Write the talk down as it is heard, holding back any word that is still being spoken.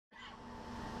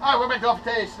Alright, we're back to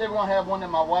AllForTaste. Today we're going to have one that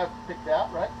my wife picked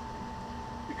out, right?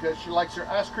 Because she likes her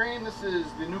ice cream. This is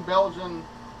the new Belgium,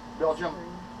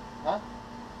 huh?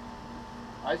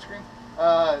 Ice cream?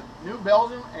 New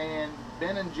Belgium and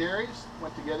Ben and Jerry's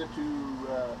went together to,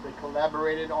 they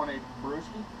collaborated on a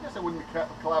brewski. I guess it wouldn't be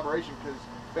collaboration because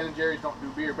Ben and Jerry's don't do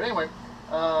beer. But anyway,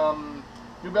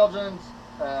 New Belgium's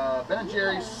Ben and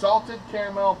Jerry's salted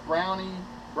caramel brownie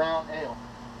brown ale.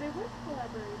 They were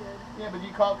collaborated. Yeah, but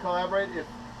you call it collaborate if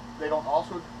they don't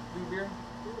also do beer?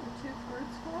 Two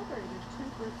groups collaborated. Two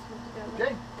groups went together.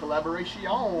 Okay, collaboration,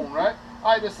 right?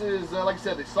 Alright, this is, like I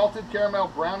said, the salted caramel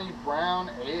brownie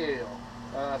brown ale.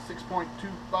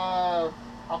 6.25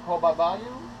 alcohol by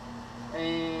volume,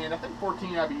 and I think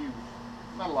 14 IBUs.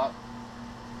 Not a lot.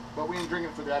 But we ain't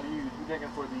drinking for the IBUs, we're drinking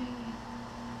for the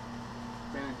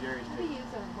Ben and Jerry's taste.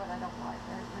 IBUs are what I don't like.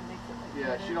 That makes it like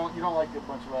yeah, better. you don't like a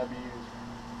bunch of IBUs.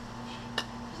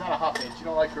 She's not a hotbed. She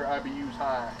don't like her IBUs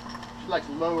high. She likes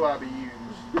low IBUs.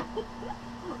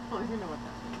 Well, you know what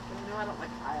that means. But you know I don't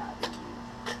like high IBUs.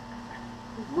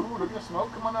 Ooh, look at the smoke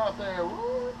coming out there.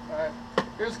 Woo. Alright.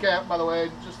 Here's the cap, by the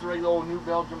way. Just the regular old New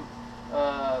Belgium,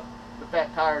 the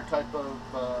fat tire type of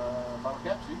bottle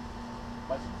cap. See?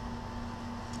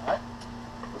 Alright.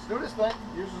 Let's do this thing.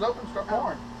 Yours is open. Start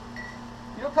pouring.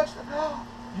 You don't touch the...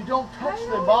 You don't touch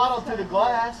the bottle to the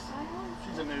glass.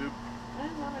 She's a noob.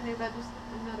 I'm not a noob.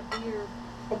 I'm not a beer.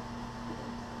 Oh.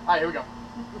 Alright, here we go.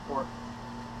 Pour it. Is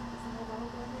the whole bottle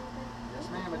going there? Yes,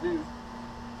 ma'am, I do.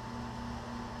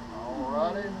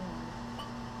 Alrighty.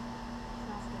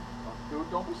 Smells good.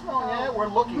 Don't be smelling yet. We're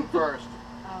looking first.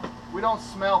 We don't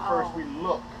smell first. We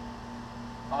look.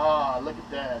 Ah, look at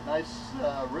that. Nice,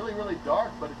 really, really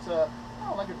dark, but it's I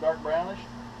don't like a dark brownish.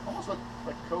 Almost like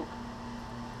Coke.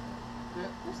 Yeah.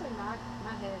 Especially my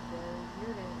head does.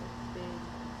 Your head is big.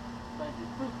 Thank you.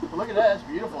 Well, look at that. It's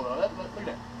beautiful though. Look at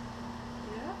that.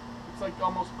 Yeah. It's like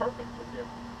almost perfect right there.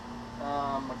 A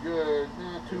good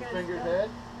two-fingered head.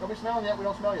 Don't be smelling yet. We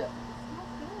don't smell yet. It smells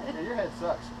good. Yeah, your head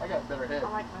sucks. I got a better head. I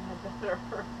like my head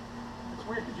better. It's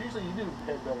weird because usually you do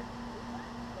head better.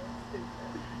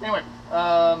 Anyway,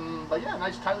 but yeah,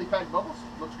 nice tightly packed bubbles.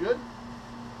 Looks good.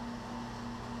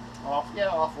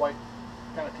 Off-white,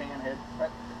 kind of tan head.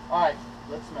 Right. All right,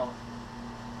 let's smell it.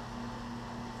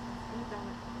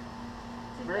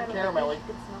 Very caramelly. You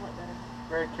could smell it better.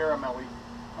 Very caramelly.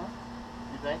 Huh?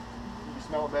 You think? You can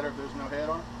smell it better if there's no head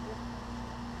on it? Yeah.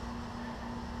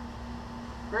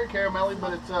 Very caramelly,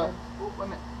 but it's oh, wait a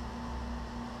minute.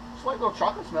 Slight little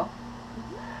chocolate smell.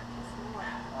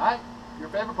 All right, your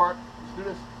favorite part. Let's do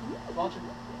this. Launch it.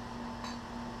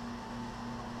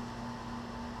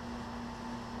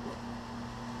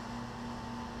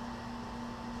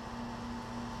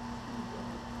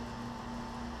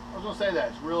 I was gonna say that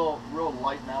it's real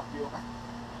light mouthfeel.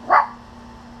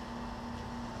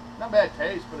 Not bad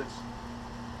taste, but it's.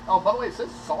 Oh, by the way, it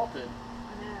says salted. I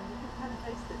know. You can kind of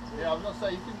taste it too. Yeah, I was gonna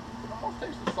say you can almost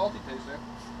taste the salty taste there.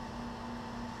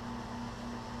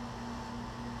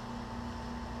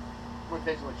 I'm gonna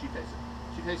taste it like she tastes it.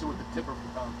 She tastes it with the tip of her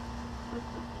tongue.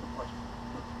 Watch.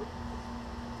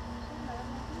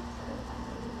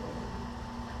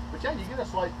 But yeah, you get a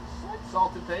slight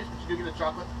salted taste, but you do get a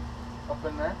chocolate up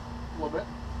in there a little bit.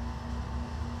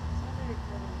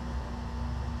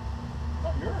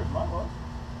 Not yours, mine was.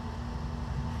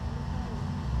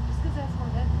 Just because that's more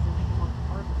head doesn't make it more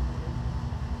carbon.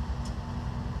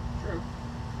 True.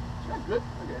 It's got good.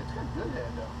 Okay, it's got good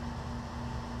head though.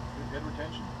 Good head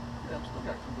retention. Yeah, I've still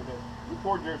got some good head. You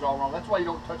poured yours all wrong. That's why you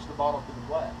don't touch the bottle to the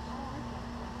glass.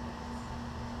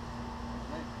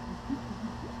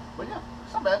 But yeah,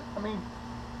 it's not bad. I mean,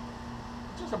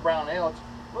 it's just a brown ale. It's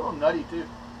a little nutty too.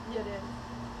 Yeah, it is.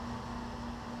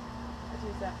 I'd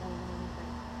use that more than anything.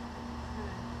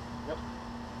 Yep.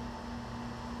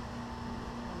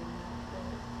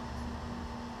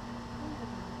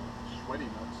 Sweaty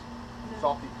nuts. No.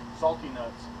 Salty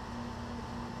nuts.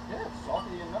 Yeah, it's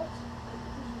salty and nuts.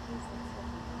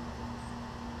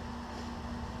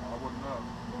 I wouldn't know.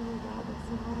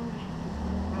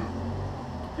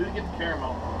 Didn't get the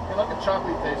caramel. Hey, like a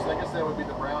chocolate taste. I guess that would be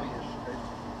the brownie-ish taste.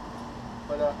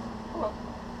 But oh well.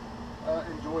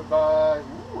 Enjoy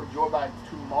by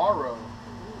tomorrow.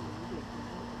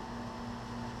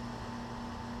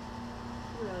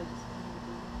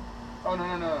 Oh no!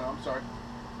 I'm sorry.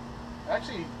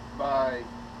 Actually, by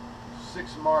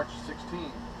 6 March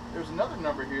 16. There's another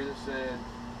number here that said.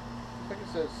 I think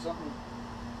it says something.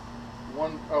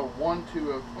 120.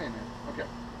 Wait a minute. Okay.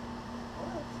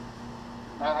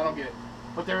 I don't get it.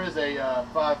 But there is a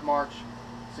 5 March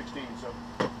 16, so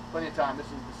plenty of time. This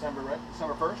is December, right?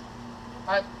 December 1st?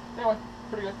 Alright, anyway,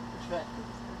 pretty good. What you think?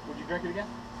 Would you drink it again?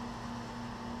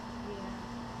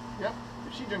 Yep.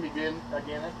 If she drinking good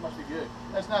again, that must be good.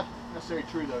 That's not necessarily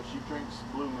true though. She drinks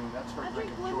Blue Moon. That's her I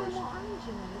drink drink Blue of Moon choice. with orange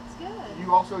in it. It's good.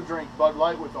 You also drink Bud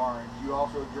Light with orange. You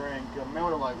also drink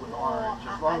Miller Lite with orange.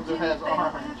 As long as it has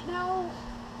orange. No,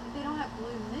 if they don't have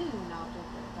Blue Moon, I'll drink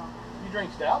it with orange. You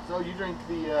drink stout, so you drink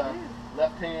the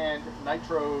Left Hand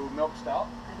Nitro Milk Stout.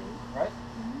 I do. Right?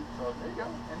 Mm-hmm. So there you go.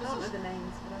 And I this don't is know the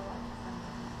names, but I like them.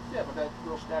 yeah, but that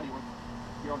real stouty one,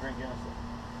 you don't drink Guinness though.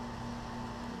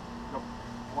 Nope.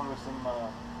 One with some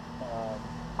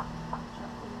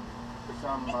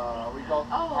what do you call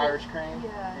it? Irish cream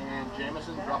and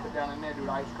Jameson. Drop it down in there. Do an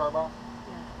Irish carbon.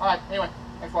 Yeah. All right. Anyway,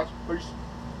 thanks for watching. Peace.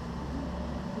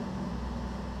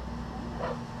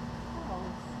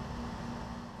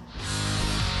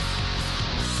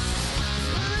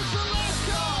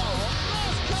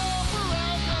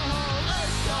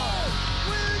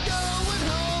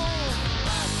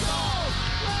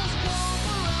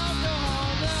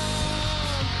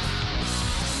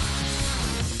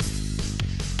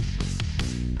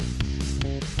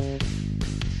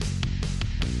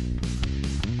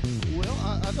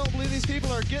 I don't believe these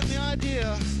people are getting the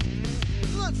idea.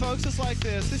 Look, folks, it's like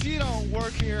this. If you don't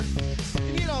work here,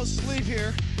 and you don't sleep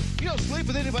here, you don't sleep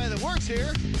with anybody that works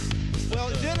here, well,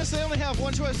 Dennis, they only have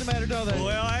one choice no matter, don't they?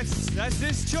 Well, that's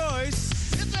his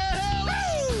choice. Get the hell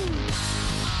out!